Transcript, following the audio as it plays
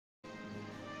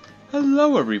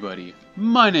Hello everybody,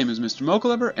 my name is Mr.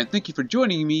 Mochalover, and thank you for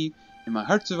joining me in my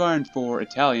Hearts of Iron 4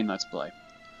 Italian Let's Play.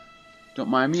 Don't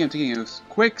mind me, I'm taking a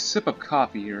quick sip of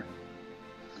coffee here.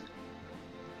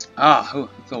 It's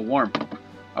all warm.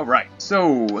 Alright,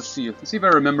 so let's see if I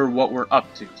remember what we're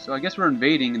up to. So I guess we're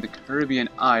invading the Caribbean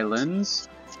islands.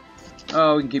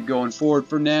 Oh, we can keep going forward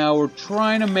for now. We're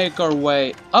trying to make our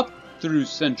way up through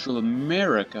Central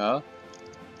America.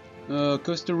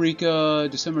 Costa Rica,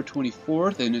 December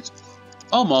 24th, and it's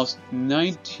almost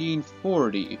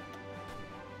 1940.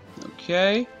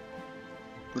 Okay.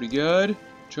 Pretty good.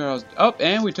 Charles. Oh,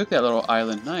 and we took that little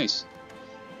island. Nice.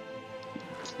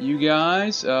 You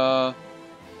guys, just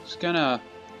kinda,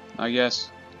 I guess,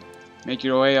 make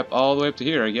your way up all the way up to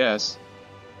here, I guess.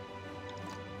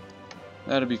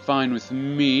 That'll be fine with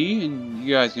me, and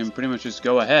you guys can pretty much just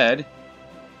go ahead.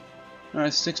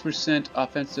 Alright, 6%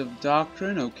 offensive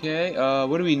doctrine, okay.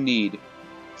 What do we need?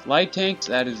 Light tanks,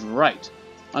 that is right.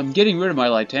 I'm getting rid of my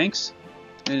light tanks.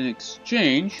 In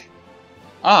exchange,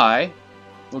 I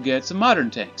will get some modern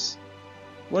tanks.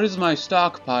 What is my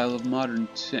stockpile of modern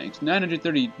tanks?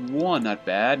 931, not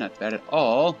bad at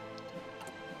all.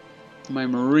 My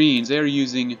Marines, they're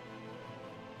using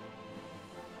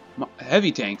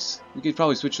heavy tanks. We could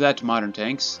probably switch that to modern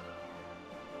tanks.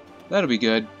 That'll be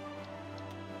good.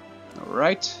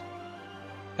 Alright.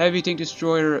 Heavy tank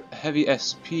destroyer, heavy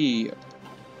SP.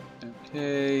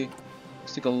 Okay.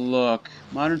 Let's take a look.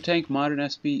 Modern tank, modern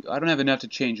SP. I don't have enough to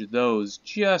change those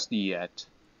just yet.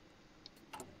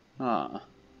 Modern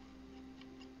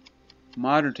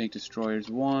tank destroyers,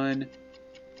 1.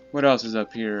 What else is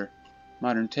up here?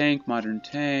 Modern tank, modern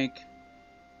SP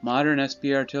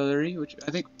artillery, which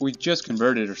I think we just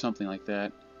converted or something like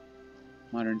that.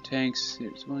 Modern tanks,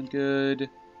 here's one good.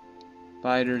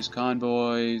 Fighters,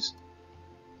 convoys,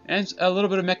 and a little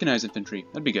bit of mechanized infantry.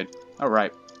 That'd be good.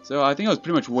 Alright, so I think I was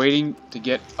pretty much waiting to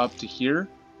get up to here,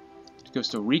 to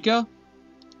Costa Rica.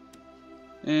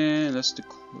 And let's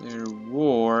declare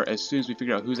war as soon as we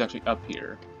figure out who's actually up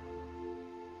here.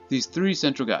 These 3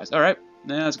 central guys. Alright,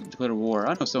 now let's declare war.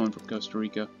 I know someone from Costa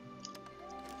Rica.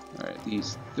 Alright,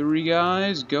 these 3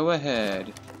 guys, go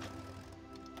ahead.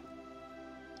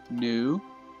 New.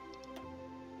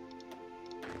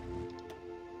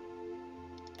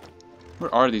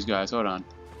 Where are these guys? Hold on.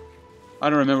 I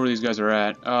don't remember where these guys are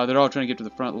at. They're all trying to get to the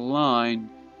front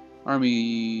line.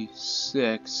 Army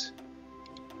 6.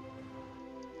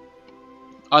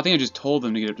 I think I just told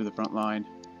them to get up to the front line.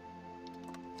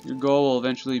 Your goal will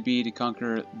eventually be to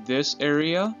conquer this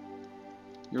area.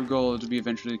 Your goal will be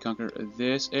eventually to conquer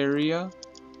this area.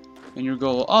 And your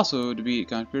goal will also to be to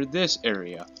conquer this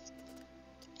area.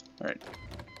 Alright.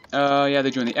 Yeah, they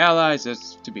joined the Allies.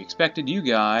 That's to be expected. You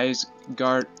guys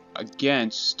guard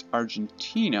against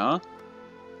Argentina.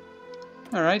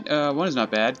 Alright, 1 is not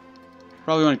bad.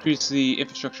 Probably want to increase the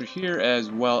infrastructure here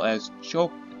as well as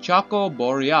Chaco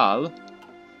Boreal.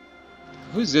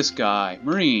 Who's this guy?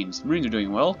 Marines. Marines are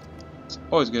doing well. It's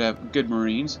always good to have good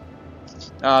Marines.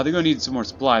 They're going to need some more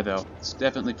supply though. It's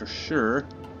definitely for sure.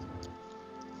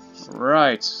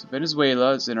 Right,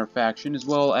 Venezuela is in our faction as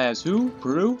well as who?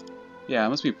 Peru? Yeah, it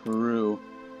must be Peru.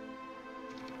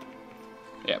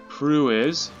 Yeah, Peru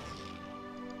is.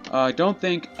 I don't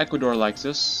think Ecuador likes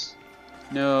us.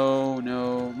 No.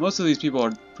 Most of these people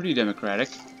are pretty democratic.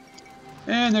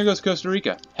 And there goes Costa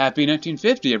Rica. Happy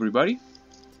 1950, everybody.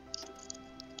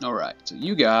 Alright, so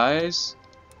you guys,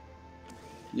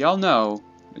 y'all know,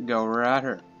 go right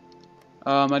here.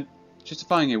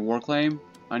 Justifying a war claim,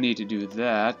 I need to do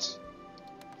that.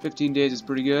 15 days is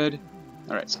pretty good.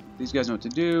 Alright, so these guys know what to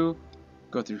do.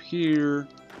 Go through here.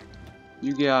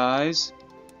 You guys.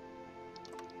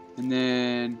 And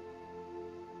then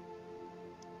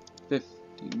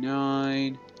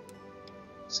 59.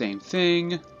 Same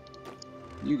thing.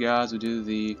 You guys will do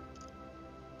the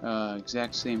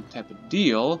exact same type of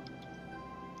deal.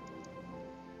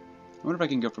 I wonder if I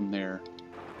can go from there.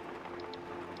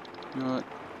 You know what?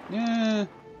 Yeah,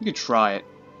 you could try it.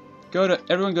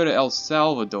 Everyone go to El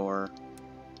Salvador.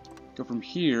 Go from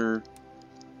here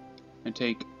and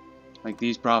take like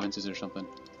these provinces or something.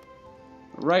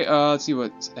 Right, let's see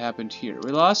what's happened here.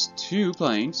 We lost 2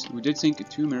 planes. We did sink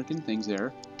 2 American things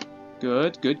there.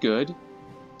 Good.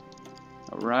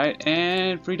 Alright,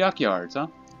 and free dockyards, huh?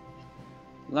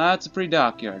 Lots of free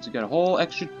dockyards. We got a whole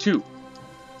extra 2.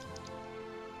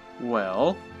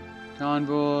 Well,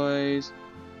 convoys.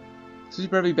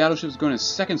 Super Heavy Battleship's going to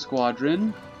 2nd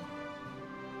Squadron.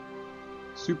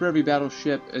 Super Heavy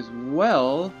Battleship as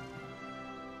well.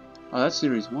 Oh, that's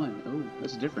Series 1. Oh,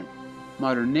 that's different.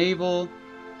 Modern Naval.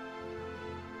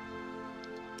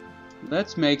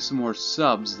 Let's make some more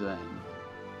subs then.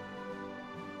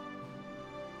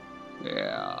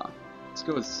 Yeah. Let's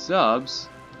go with subs.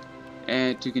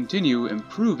 And to continue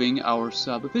improving our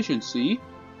sub efficiency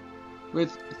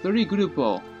with 30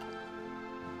 Grupo.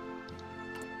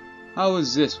 How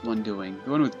is this one doing?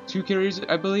 The one with 2 carriers,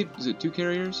 I believe? Is it 2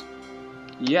 carriers?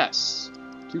 Yes.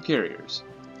 2 carriers.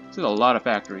 This is a lot of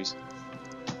factories.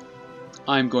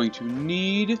 I'm going to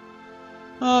need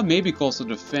maybe coastal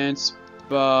defense,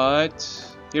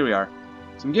 but here we are.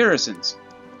 Some garrisons.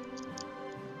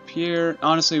 Here,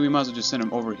 honestly, we might as well just send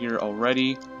them over here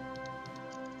already.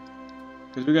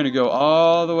 Because we're going to go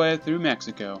all the way through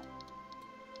Mexico.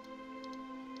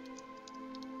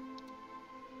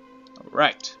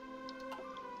 Alright.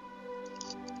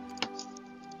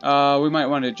 We might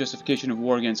want a justification of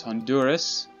war against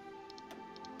Honduras.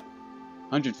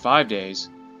 105 days.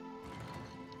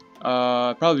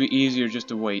 Probably be easier just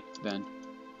to wait then.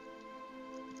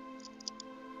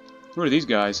 Who are these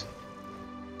guys?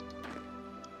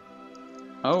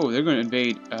 Oh, they're going to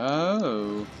invade.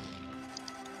 Oh.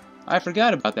 I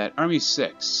forgot about that. Army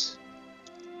 6.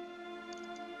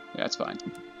 Yeah, that's fine.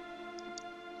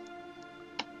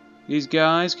 These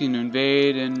guys can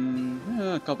invade in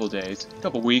a couple days. A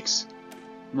couple weeks.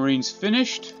 Marines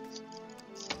finished.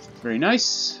 Very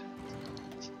nice.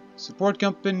 Support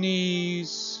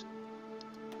companies.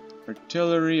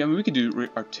 Artillery. I mean, we could do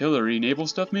artillery, naval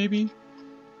stuff maybe?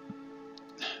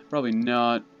 Probably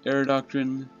not. Air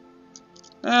doctrine.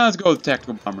 Let's go with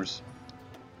tactical bombers.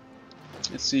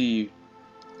 Let's see.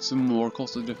 Some more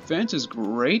coastal defense is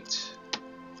great.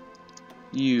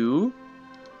 You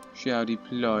shall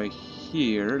deploy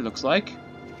here, looks like.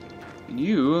 And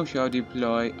you shall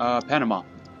deploy Panama.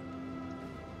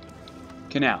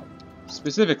 Canal.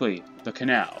 Specifically, the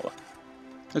canal.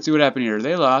 Let's see what happened here.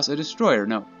 They lost a destroyer.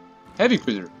 No. Heavy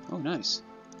cruiser. Oh, nice.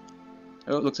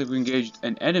 Oh, it looks like we engaged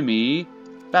an enemy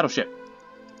battleship.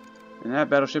 And that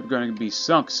battleship is going to be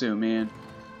sunk soon, man.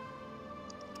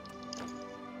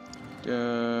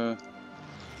 Oh,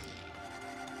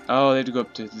 they had to go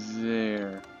up to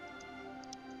there.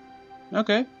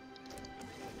 Okay.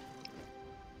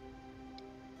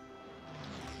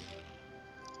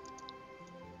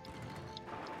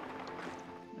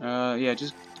 Yeah,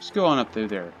 just go on up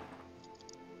there.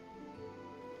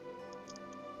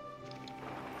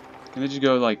 Can they just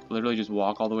go, like, literally just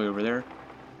walk all the way over there?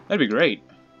 That'd be great.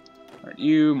 Alright,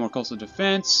 you, more coastal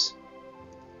defense.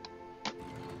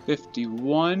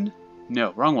 51.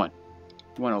 No, wrong one.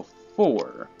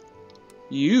 104.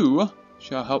 You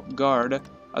shall help guard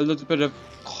a little bit of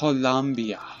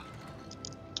Colombia.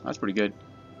 That's pretty good.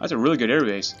 That's a really good air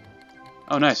base.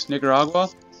 Oh, nice. Nicaragua.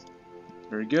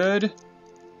 Very good.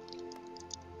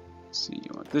 Let's see,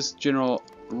 you want this general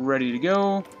ready to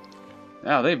go.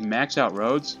 Wow, they've maxed out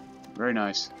roads. Very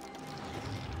nice.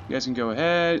 You guys can go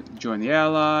ahead, join the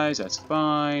Allies, that's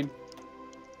fine.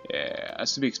 Yeah,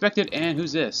 that's to be expected. And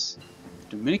who's this?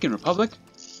 Dominican Republic?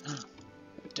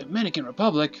 Dominican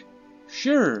Republic?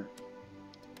 Sure.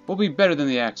 We'll be better than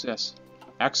the Axis.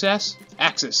 Axis?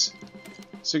 Axis.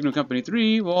 Signal Company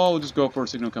 3, well, we'll just go for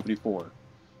Signal Company 4.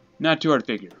 Not too hard to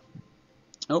figure.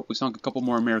 Oh, we sunk a couple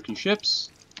more American ships.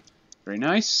 Very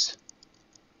nice.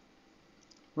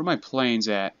 Where are my planes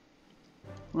at?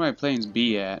 Where are my planes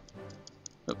be at?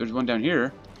 Oh, there's one down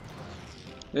here.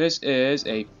 This is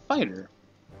a fighter.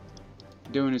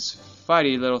 Doing its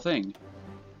fighty little thing.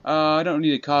 I don't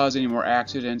need to cause any more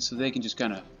accidents, so they can just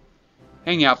kind of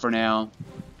hang out for now.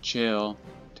 Chill.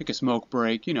 Take a smoke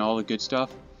break. You know, all the good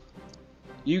stuff.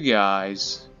 You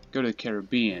guys go to the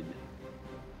Caribbean.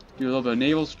 Do a little bit of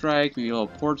naval strike, maybe a little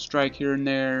port strike here and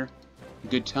there.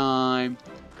 Good time.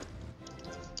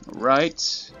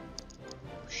 Alright.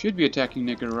 Should be attacking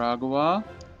Nicaragua.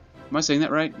 Am I saying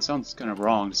that right? It sounds kind of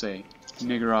wrong to say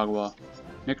Nicaragua.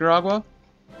 Nicaragua?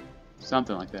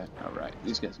 Something like that. Alright,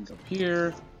 these guys can go up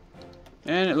here.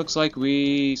 And it looks like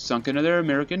we sunk another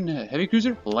American heavy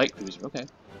cruiser? Light cruiser, okay.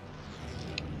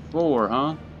 4,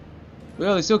 huh?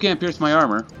 Well, they still can't pierce my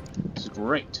armor. This is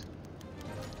great.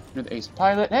 You're the ace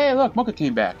pilot. Hey, look, Mocha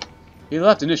came back. He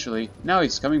left initially. Now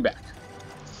he's coming back.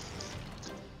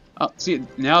 Oh, see,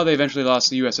 now they eventually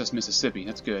lost the USS Mississippi.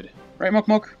 That's good. Right,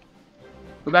 Mocha Mocha?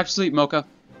 Go back to sleep, Mocha.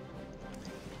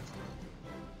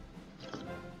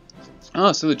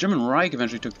 Oh, so the German Reich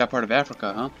eventually took that part of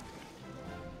Africa, huh?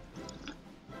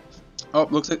 Oh,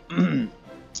 looks like...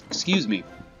 excuse me.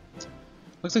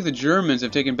 Looks like the Germans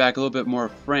have taken back a little bit more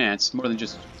of France, more than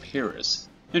just Paris.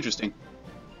 Interesting.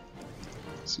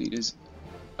 Let's see, does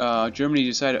Germany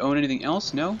decide to own anything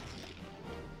else? No?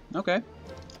 Okay.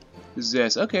 Who's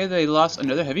this? Okay, they lost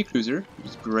another heavy cruiser, which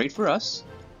is great for us.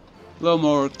 A little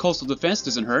more coastal defense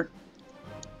doesn't hurt.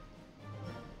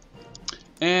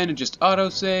 And it just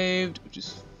auto-saved, which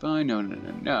is fine. No, no,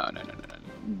 no, no, no, no, no, no.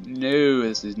 No,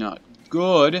 this is not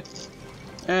good.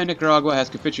 And Nicaragua has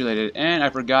capitulated. And I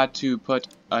forgot to put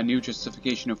a new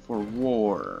justification for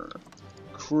war.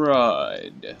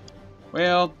 Crud.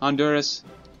 Well, Honduras,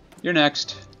 you're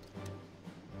next.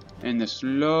 In the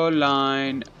slow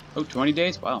line. Oh, 20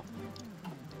 days? Wow.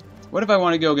 What if I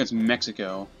want to go against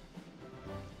Mexico?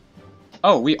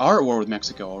 Oh, we are at war with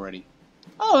Mexico already.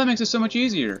 Oh, that makes it so much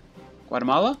easier.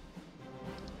 Guatemala?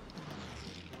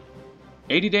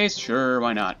 80 days? Sure,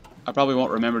 why not? I probably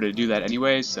won't remember to do that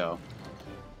anyway, so...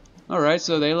 Alright,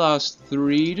 so they lost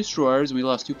 3 destroyers and we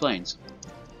lost 2 planes.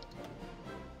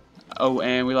 Oh,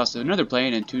 and we lost another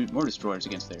plane and 2 more destroyers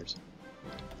against theirs.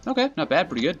 Okay, not bad,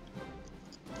 pretty good.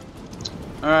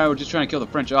 Alright, we're just trying to kill the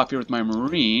French off here with my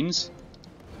Marines.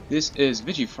 This is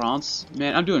Vichy France.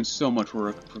 Man, I'm doing so much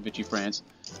work for Vichy France.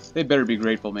 They better be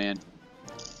grateful, man.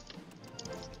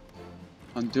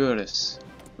 Honduras.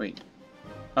 Wait.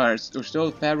 Alright, we're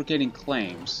still fabricating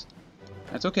claims.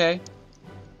 That's okay.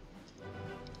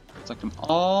 Select them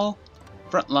all.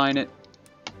 Frontline it.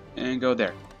 And go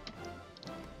there.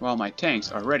 While my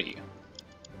tanks are ready.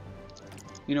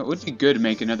 You know, it would be good to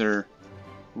make another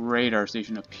radar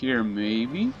station up here,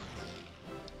 maybe?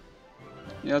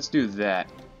 Yeah, let's do that.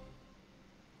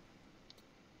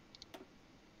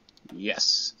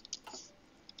 Yes.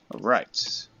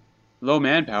 Alright. Low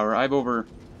manpower. I have over,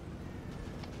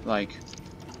 like,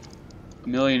 1.5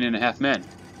 million men.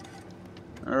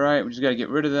 Alright, we just gotta get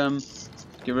rid of them.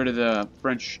 Get rid of the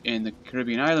French in the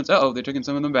Caribbean islands. Uh-oh, they're taking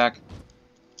some of them back.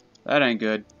 That ain't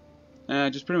good.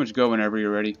 Just pretty much go whenever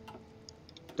you're ready.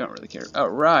 Don't really care.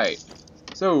 Alright.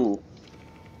 So,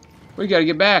 we gotta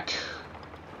get back.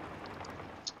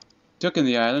 Taken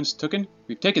the islands.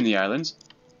 We've taken the islands.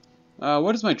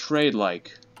 What is my trade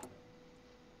like?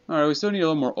 Alright, we still need a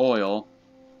little more oil.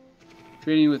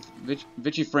 Trading with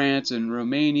Vichy France and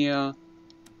Romania.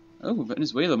 Oh,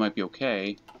 Venezuela might be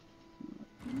okay.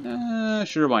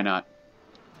 Sure, why not?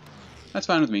 That's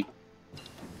fine with me.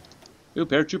 Ooh,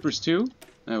 paratroopers too?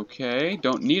 Okay,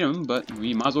 don't need them, but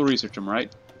we might as well research them,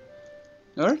 right?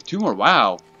 Alright, 2 more.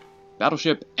 Wow.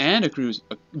 Battleship and a cruise.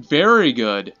 A very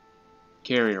good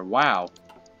carrier. Wow.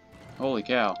 Holy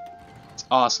cow. It's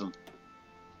awesome.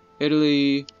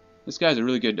 Italy. This guy's a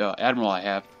really good admiral I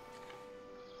have.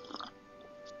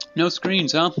 No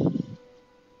screens, huh?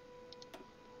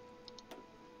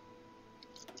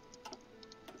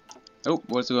 Oh,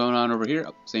 what's going on over here?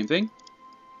 Oh, same thing.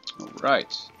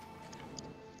 Alright.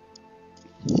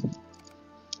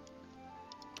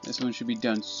 This one should be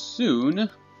done soon.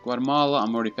 Guatemala,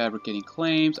 I'm already fabricating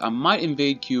claims. I might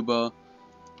invade Cuba,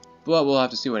 but we'll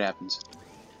have to see what happens.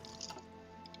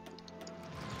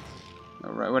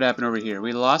 Alright, what happened over here?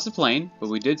 We lost a plane, but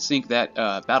we did sink that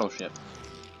battleship.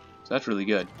 So that's really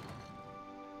good.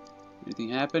 Anything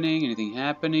happening? Anything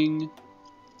happening?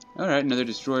 Alright, another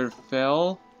destroyer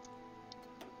fell.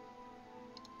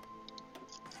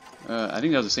 I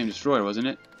think that was the same destroyer, wasn't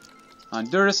it?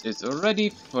 Honduras is ready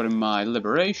for my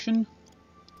liberation.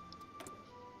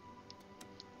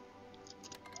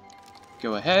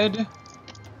 Go ahead.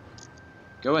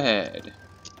 Go ahead.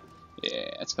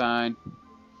 Yeah, that's fine.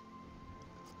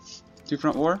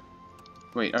 2-front war?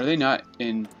 Wait, are they not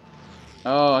in...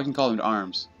 Oh, I can call them to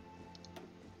arms.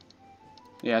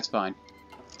 Yeah, that's fine.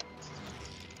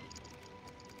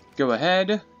 Go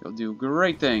ahead. You'll do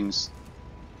great things.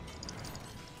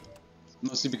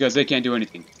 Mostly because they can't do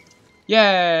anything.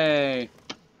 Yay!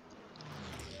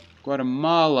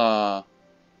 Guatemala.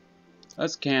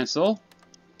 Let's cancel.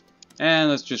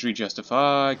 And let's just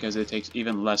re-justify, because it takes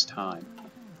even less time.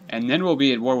 And then we'll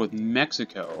be at war with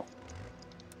Mexico.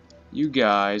 You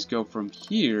guys go from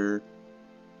here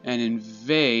and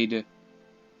invade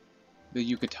the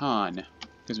Yucatan.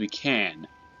 Because we can.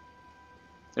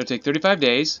 It'll take 35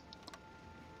 days.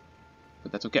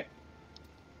 But that's okay.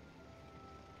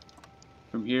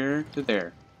 From here to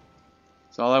there.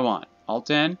 That's all I want. All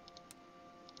 10.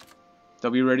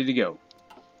 They'll be ready to go.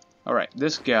 Alright,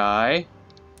 this guy...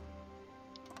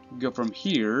 go from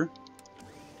here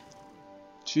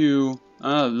to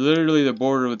literally the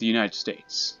border with the United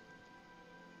States.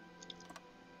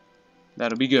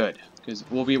 That'll be good, because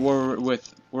we'll be at war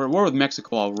with... we're at war with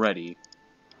Mexico already.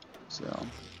 So,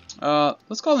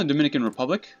 let's call it the Dominican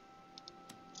Republic.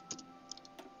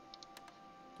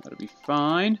 That'll be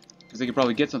fine, because they could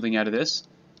probably get something out of this.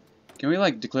 Can we,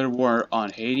 like, declare war on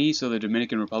Haiti so the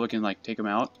Dominican Republic can, like, take them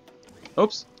out?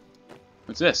 Oops.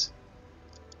 What's this?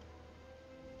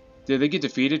 Did they get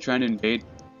defeated trying to invade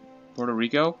Puerto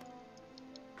Rico?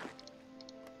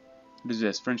 What is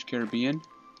this? French Caribbean?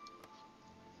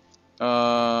 Do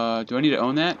I need to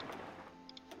own that?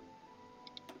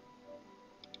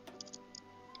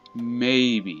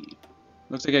 Maybe.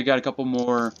 Looks like I got a couple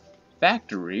more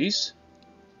factories.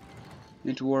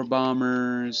 Interwar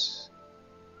bombers.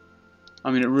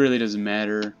 I mean, it really doesn't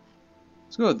matter.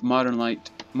 Let's go with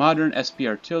modern SP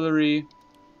artillery,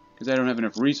 because I don't have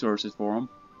enough resources for them.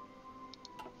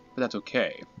 But that's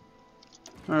okay.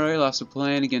 Alright, lost a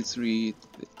plan against three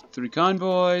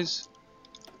convoys.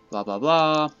 Blah, blah,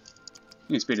 blah.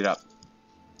 You can speed it up.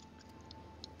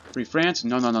 Free France?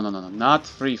 No, no, no, no, no, no. Not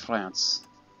Free France.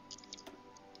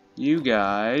 You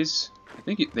guys... I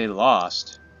think they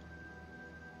lost.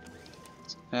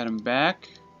 Let's add them back.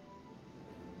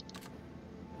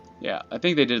 Yeah, I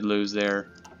think they did lose there.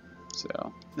 So,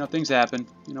 you know, things happen.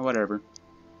 You know, whatever.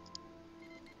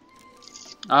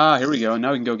 Ah, here we go.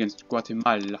 Now we can go against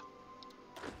Guatemala.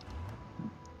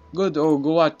 Good old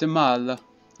Guatemala.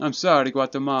 I'm sorry,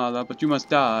 Guatemala, but you must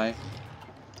die.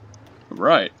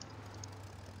 Right.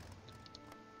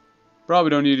 Probably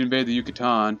don't need to invade the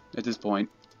Yucatan at this point.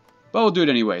 But we'll do it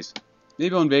anyways.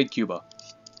 Maybe we'll invade Cuba.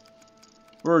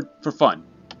 For fun.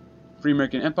 Free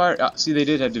American Empire. Ah, see, they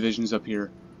did have divisions up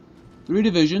here. 3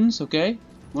 divisions, okay.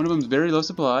 One of them's very low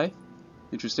supply.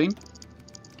 Interesting.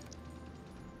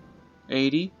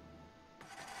 80.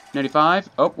 95.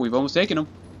 Oh, we've almost taken them.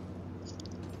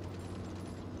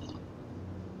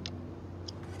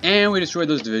 And we destroyed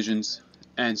those divisions.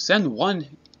 And send one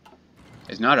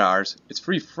is not ours. It's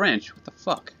Free French. What the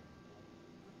fuck?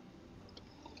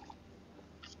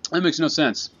 That makes no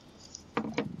sense.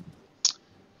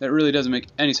 That really doesn't make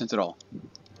any sense at all.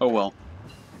 Oh well.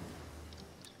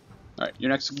 Alright, your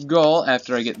next goal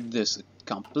after I get this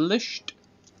accomplished.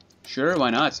 Sure,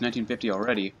 why not? It's 1950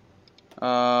 already.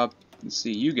 Let's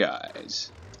see, you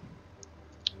guys.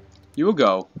 You will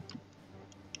go.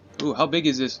 Ooh, how big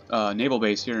is this naval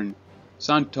base here in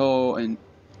Santo and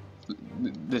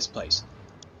this place?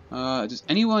 Does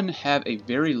anyone have a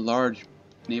very large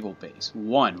naval base?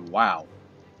 1, wow.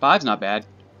 5's not bad.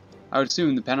 I would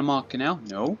assume the Panama Canal?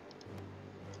 No.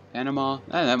 Panama,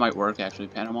 that might work actually.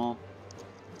 Panama.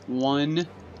 1.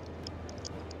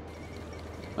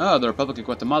 Oh, the Republic of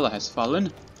Guatemala has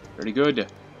fallen. Pretty good.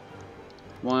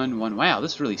 1, 1. Wow,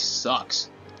 this really sucks.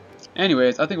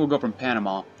 Anyways, I think we'll go from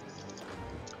Panama.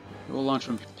 We'll launch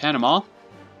from Panama.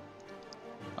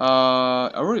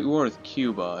 Are we worth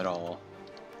Cuba at all?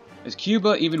 Is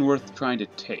Cuba even worth trying to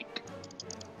take?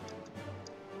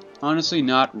 Honestly,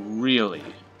 not really.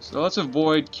 So let's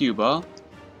avoid Cuba.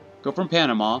 Go from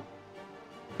Panama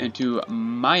into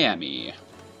Miami.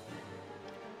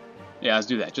 Yeah, let's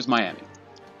do that. Just Miami.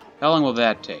 How long will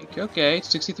that take? Okay,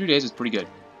 63 days is pretty good.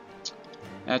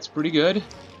 That's pretty good.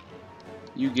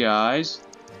 You guys,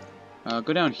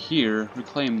 go down here,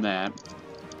 reclaim that.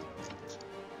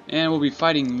 And we'll be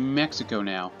fighting Mexico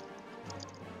now.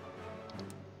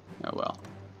 Oh well.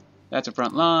 That's a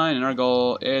front line, and our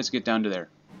goal is to get down to there.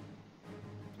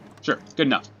 Sure, good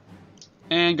enough.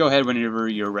 And go ahead whenever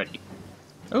you're ready.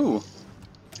 Oh,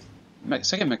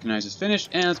 second mechanized is finished,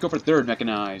 and let's go for third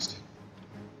mechanized.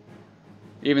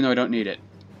 Even though I don't need it.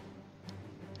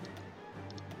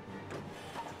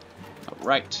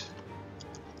 Alright.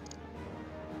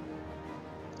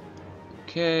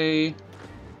 Okay.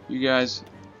 You guys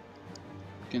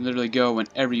can literally go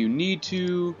whenever you need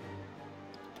to.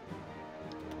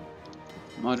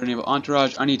 Modern naval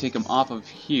entourage. I need to take them off of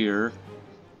here.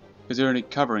 Because they're already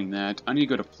covering that. I need to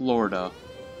go to Florida.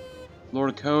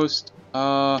 Florida coast.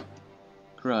 Crud.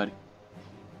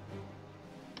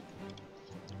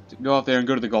 Go up there and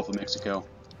go to the Gulf of Mexico.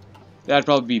 That'd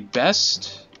probably be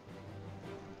best.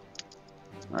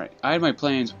 Alright, I had my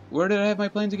planes. Where did I have my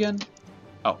planes again?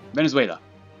 Oh, Venezuela.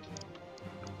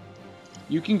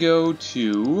 You can go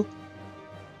to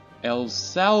El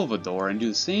Salvador and do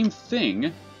the same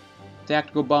thing.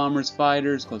 Tactical bombers,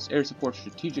 fighters, close air support,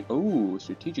 strategic... Oh,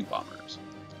 strategic bombers.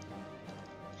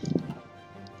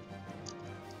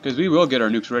 Because we will get our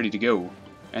nukes ready to go.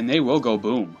 And they will go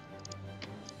boom.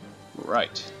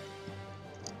 Right.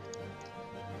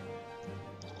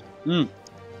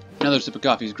 Another sip of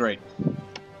coffee is great.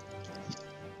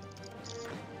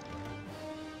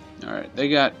 Alright, they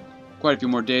got quite a few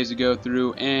more days to go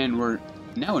through, and we're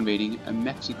now invading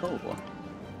Mexico.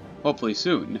 Hopefully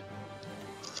soon.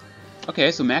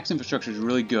 Okay, so max infrastructure is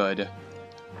really good.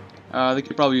 They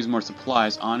could probably use more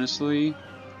supplies, honestly.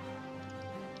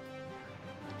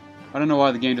 I don't know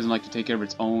why the game doesn't like to take care of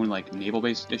its own, like,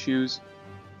 naval-based issues.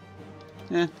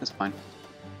 That's fine.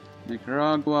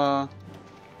 Nicaragua.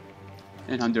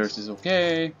 And Honduras is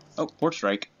okay. Oh, port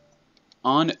strike.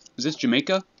 Is this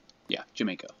Jamaica? Yeah,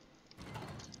 Jamaica.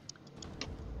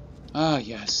 Ah,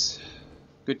 yes.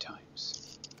 Good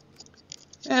times.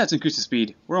 Let's increase the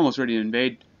speed. We're almost ready to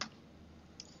invade.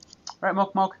 Alright,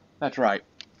 Milk Milk. That's right.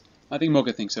 I think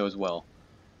Mocha thinks so as well.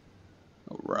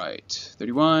 Alright.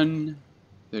 31,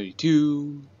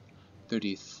 32,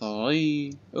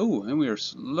 33. Oh, and we are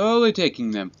slowly taking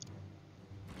them.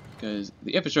 Because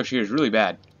the infrastructure here is really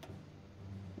bad.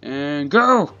 And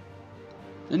go!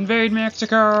 Invade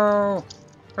Mexico!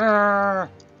 Ah!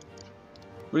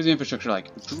 What is the infrastructure like?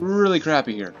 It's really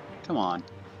crappy here. Come on.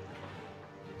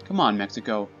 Come on,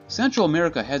 Mexico. Central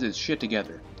America has its shit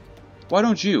together. Why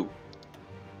don't you?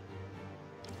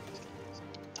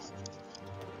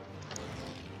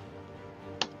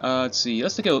 Let's see.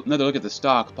 Let's take another look at the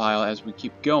stockpile as we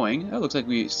keep going. It looks like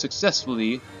we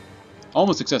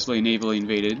almost successfully navally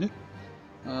invaded.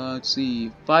 Let's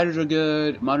see. Fighters are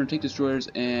good. Modern tank destroyers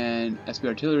and SP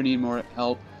artillery need more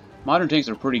help. Modern tanks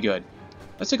are pretty good.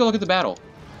 Let's take a look at the battle.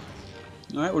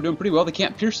 Alright, we're doing pretty well. They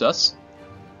can't pierce us.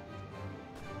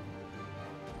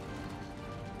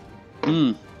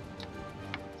 You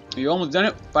almost done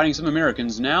it. Fighting some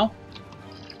Americans now.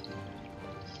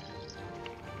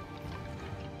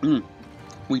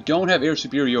 We don't have air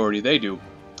superiority. They do.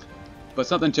 But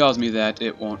something tells me that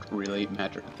it won't really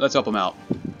matter. Let's help them out.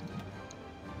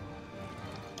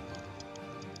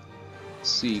 Let's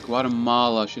see.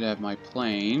 Guatemala should have my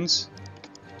planes.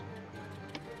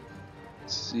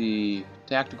 Let's see.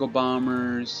 Tactical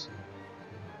bombers.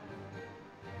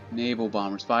 Naval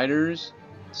bombers. Fighters.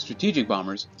 Strategic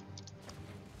bombers.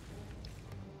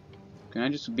 Can I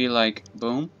just be like,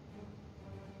 boom?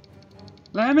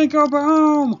 Let me go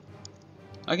boom!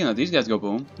 I can let these guys go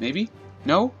boom. Maybe?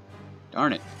 No?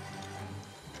 Darn it.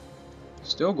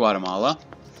 Still Guatemala.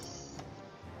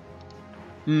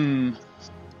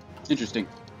 Interesting.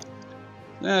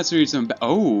 Let's read some...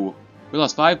 Oh! We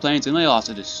lost 5 planes and they lost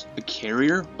a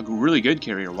carrier? A really good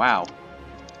carrier. Wow.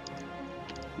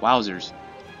 Wowzers.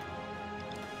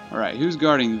 Alright, who's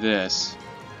guarding this?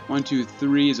 1, 2,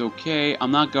 3 is okay.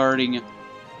 I'm not guarding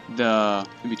the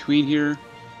in between here.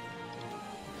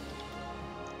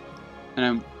 And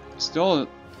I'm still,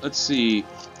 let's see.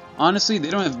 Honestly, they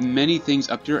don't have many things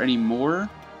up here anymore.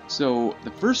 So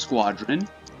the first squadron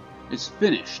is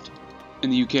finished in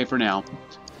the UK for now.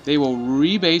 They will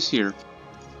rebase here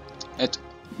at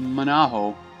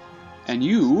Manaho. And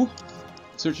you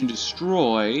search and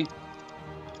destroy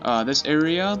this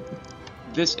area,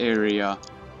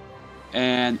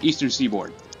 and eastern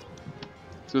seaboard.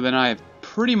 So then I have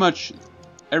pretty much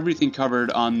everything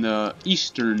covered on the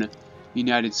eastern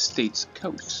United States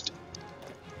coast.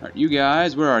 Alright, you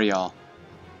guys, where are y'all?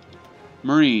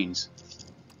 Marines.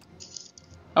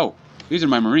 Oh, these are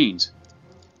my Marines.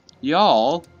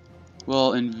 Y'all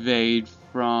will invade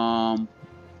from...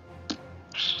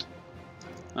 it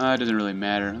doesn't really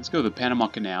matter. Let's go to the Panama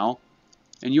Canal.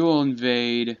 And you will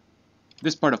invade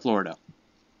this part of Florida.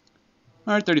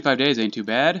 Alright, 35 days ain't too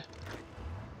bad.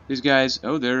 These guys,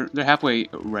 oh, they're halfway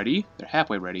ready. They're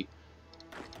halfway ready.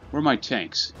 Where are my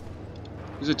tanks?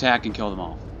 Just attack and kill them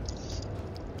all.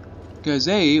 Because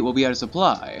they will be out of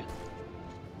supply.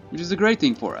 Which is a great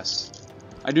thing for us.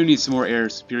 I do need some more air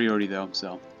superiority though,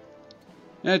 so.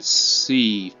 Let's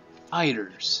see.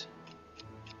 Fighters.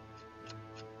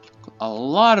 A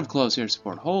lot of close air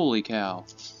support. Holy cow.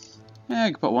 Yeah,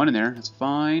 I can put one in there. That's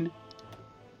fine.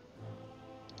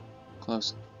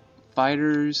 Close.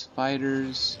 Fighters.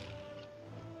 Fighter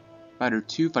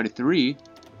 2, Fighter 3.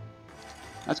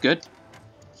 That's good.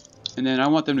 And then I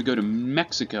want them to go to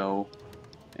Mexico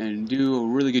and do a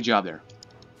really good job there.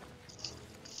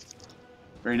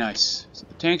 Very nice. So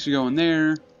the tanks are going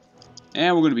there.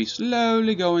 And we're going to be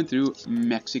slowly going through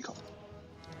Mexico.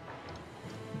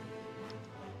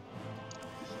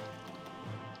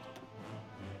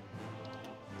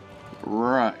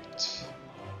 Right.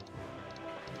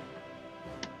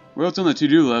 Well, it's on the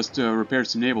to-do list to repair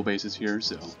some naval bases here,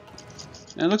 so...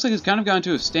 And it looks like it's kind of gotten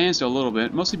to a standstill a little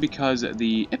bit, mostly because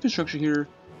the infrastructure here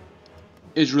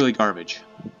is really garbage.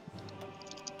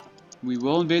 We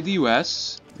will invade the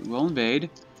U.S. We will invade.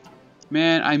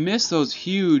 Man, I miss those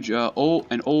huge,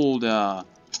 old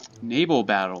naval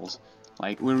battles.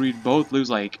 Like, where we'd both lose,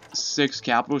 like, 6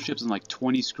 capital ships and, like,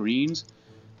 20 screens.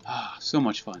 Ah, so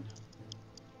much fun.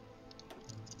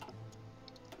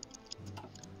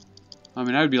 I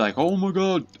mean, I would be like, oh my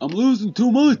god, I'm losing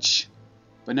too much!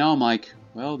 But now I'm like,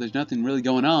 well, there's nothing really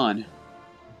going on.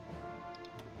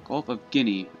 Gulf of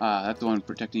Guinea. That's the one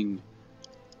protecting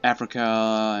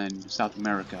Africa and South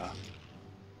America.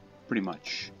 Pretty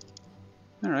much.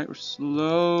 Alright, we're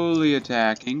slowly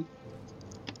attacking.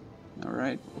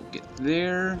 Alright, we'll get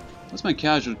there. What's my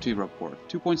casualty report?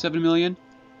 2.7 million?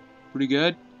 Pretty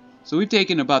good. So we've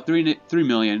taken about 3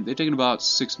 million. They've taken about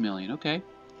 6 million. Okay.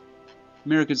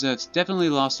 Americans have definitely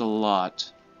lost a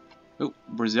lot. Oh,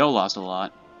 Brazil lost a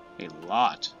lot. A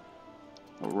lot.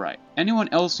 Alright. Anyone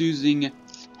else using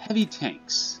heavy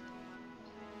tanks?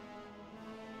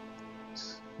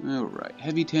 Alright.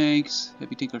 Heavy tanks.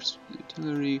 Heavy tank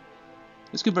artillery.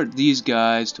 Let's convert these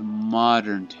guys to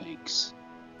modern tanks.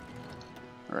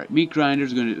 Alright. Meat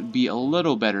grinders are going to be a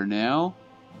little better now.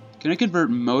 Can I convert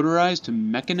motorized to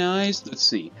mechanized? Let's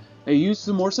see. They use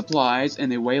some more supplies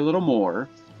and they weigh a little more.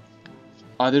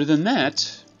 Other than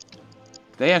that,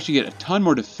 they actually get a ton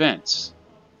more defense.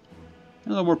 And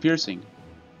a little more piercing.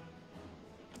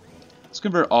 Let's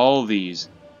convert all of these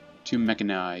to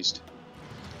mechanized.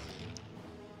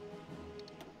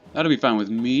 That'll be fine with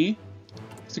me.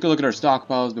 Let's take a look at our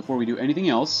stockpiles before we do anything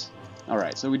else.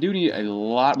 Alright, so we do need a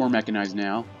lot more mechanized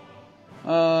now.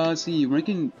 Let's see, we're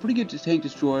making pretty good tank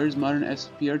destroyers, modern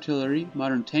SP artillery,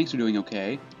 modern tanks are doing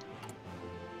okay.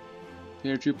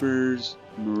 Paratroopers,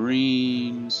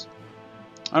 Marines.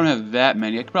 I don't have that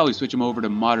many. I could probably switch them over to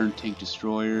modern tank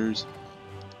destroyers.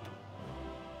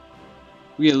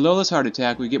 We get low less heart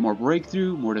attack, we get more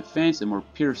breakthrough, more defense, and more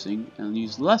piercing, and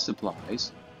use less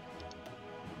supplies.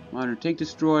 Modern tank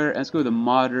destroyer, and let's go with the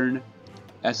modern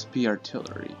SP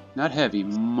artillery. Not heavy,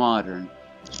 modern.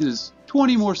 Uses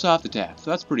 20 more soft attack,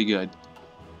 so that's pretty good.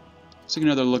 Let's take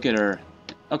another look at our...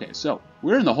 Okay, so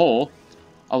we're in the hole.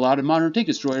 A lot of modern tank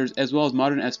destroyers as well as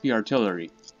modern SP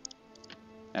artillery.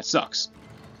 That sucks.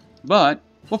 But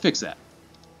we'll fix that.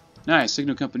 Nice,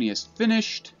 Signal Company is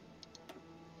finished.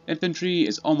 Infantry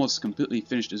is almost completely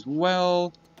finished as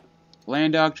well.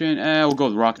 Land Doctrine, we'll go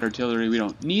with rocket artillery. We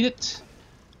don't need it,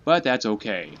 but that's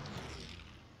okay.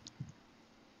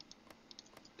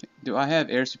 Do I have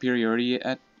air superiority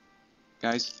yet,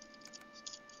 guys?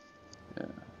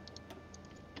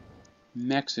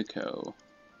 Mexico.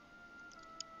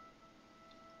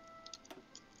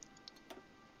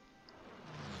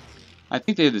 I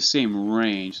think they have the same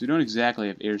range. So they don't exactly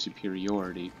have air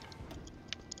superiority.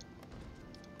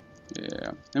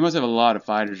 Yeah, they must have a lot of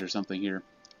fighters or something here.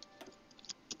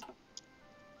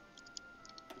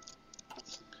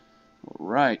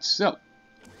 Alright, so.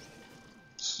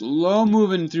 Slow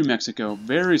moving through Mexico.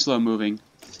 Very slow moving.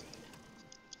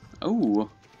 Oh.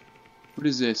 What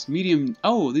is this? Medium.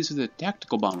 Oh, these are the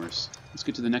tactical bombers. Let's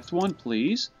get to the next one,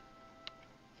 please.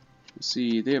 Let's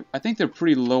see. I think they're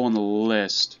pretty low on the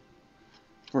list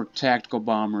for tactical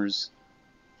bombers.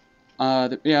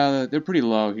 Yeah, they're pretty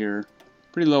low here.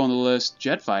 Pretty low on the list.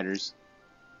 Jet fighters.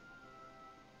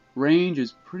 Range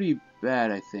is pretty bad,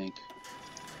 I think.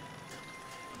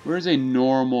 Where's a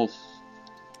normal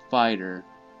fighter?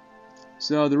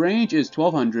 So the range is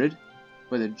 1200,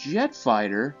 but a jet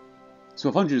fighter is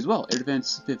 1200 as well. Air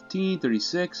defense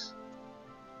 1536.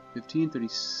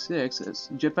 1536.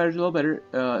 Jet fighters are a little better.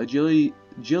 Agility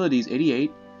is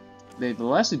 88. They have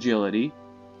less agility.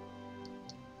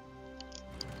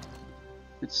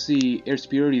 Let's see, air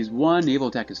superiority is 1, naval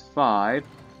attack is 5.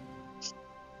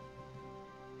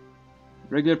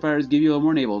 Regular fighters give you a little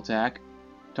more naval attack.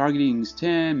 Targeting is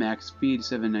 10, max speed is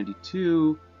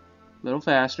 792. A little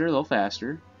faster, a little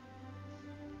faster.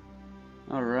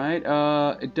 Alright,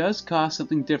 it does cost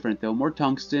something different though. More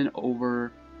tungsten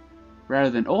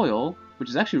rather than oil, which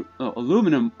is actually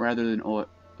aluminum rather than oil.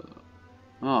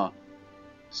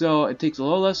 So it takes a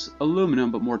little less aluminum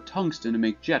but more tungsten to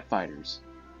make jet fighters.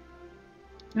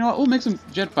 You know what, we'll make some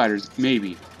jet fighters,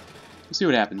 maybe. Let's see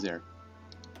what happens there.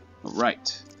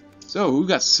 Alright. So, who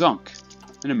got sunk?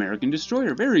 An American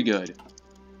destroyer. Very good.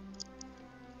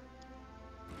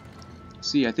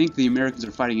 See, I think the Americans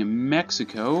are fighting in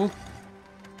Mexico.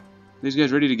 These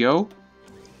guys ready to go?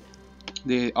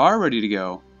 They are ready to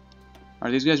go. Are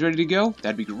these guys ready to go?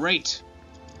 That'd be great.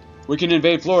 We can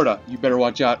invade Florida. You better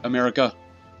watch out, America.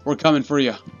 We're coming for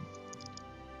you.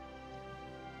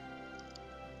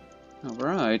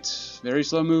 Alright, very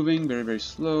slow moving, very, very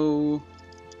slow.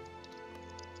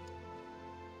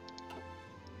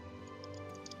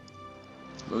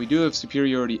 But we do have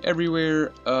superiority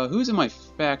everywhere. Who's in my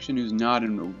faction who's not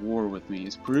in a war with me?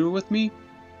 Is Peru with me?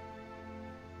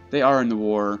 They are in the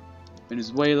war.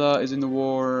 Venezuela is in the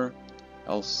war.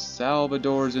 El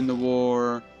Salvador is in the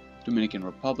war. Dominican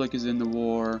Republic is in the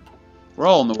war. We're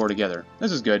all in the war together.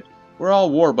 This is good. We're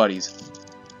all war buddies.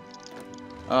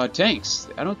 Tanks.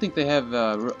 I don't think they have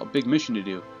a big mission to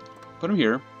do. Put them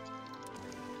here.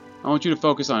 I want you to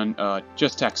focus on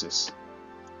just Texas.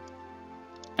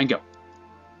 And go.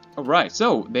 Alright,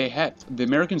 so the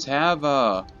Americans have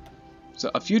a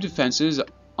few defenses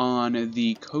on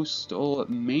the coastal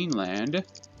mainland.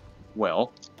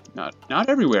 Well, not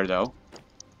everywhere though.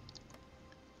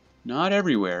 Not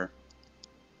everywhere.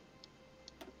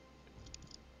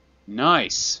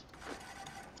 Nice.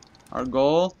 Our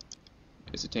goal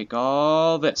is to take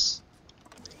all this.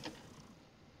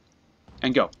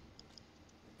 And go.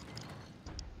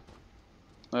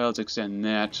 Well, let's extend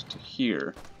that to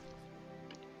here.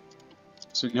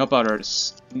 So we can help out our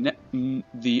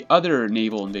the other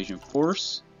naval invasion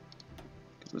force.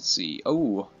 Let's see.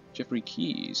 Oh, Jeffrey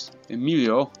Keys.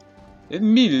 Emilio.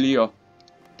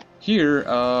 Here,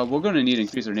 we're going to need to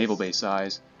increase our naval base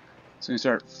size. So we can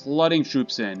start flooding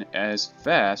troops in as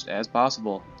fast as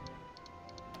possible.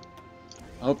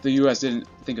 I hope the U.S. didn't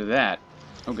think of that.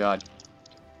 Oh, God.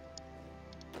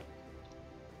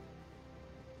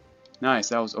 Nice,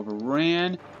 that was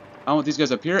overran. I want these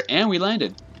guys up here, and we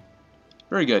landed.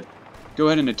 Very good. Go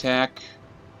ahead and attack.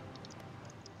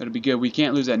 That'll be good. We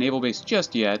can't lose that naval base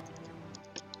just yet.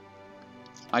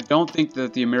 I don't think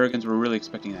that the Americans were really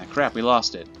expecting that. Crap, we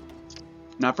lost it.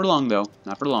 Not for long, though.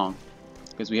 Not for long.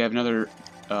 Because we have another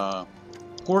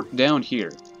port down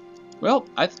here. Well,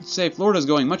 I'd say Florida's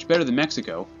going much better than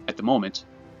Mexico at the moment.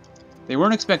 They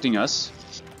weren't expecting us.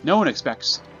 No one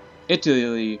expects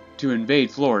Italy to invade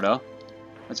Florida.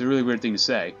 That's a really weird thing to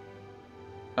say.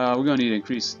 We're going to need to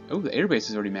increase... Oh, the airbase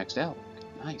is already maxed out.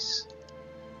 Nice.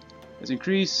 Let's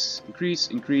increase,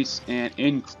 increase, and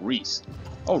increase.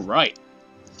 Alright.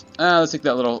 Let's take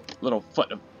that little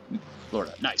foot of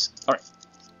Florida. Nice. Alright.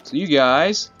 So you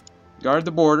guys, guard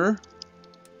the border.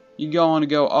 You want to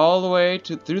go all the way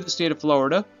through the state of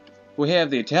Florida. We have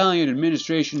the Italian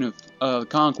administration of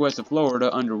conquest of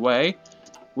Florida underway.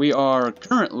 We are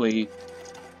currently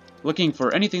looking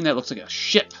for anything that looks like a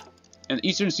ship in the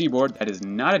eastern seaboard that is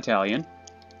not Italian.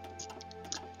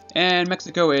 And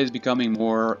Mexico is becoming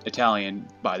more Italian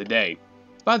by the day,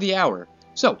 by the hour.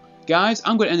 So, guys,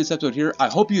 I'm going to end this episode here. I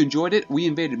hope you enjoyed it. We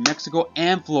invaded Mexico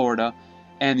and Florida,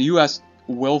 and the U.S.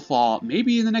 will fall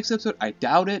maybe in the next episode. I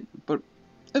doubt it, but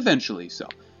eventually. So,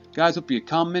 guys, hope you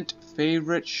comment,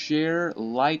 favorite, share,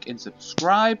 like, and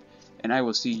subscribe, and I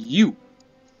will see you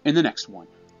in the next one.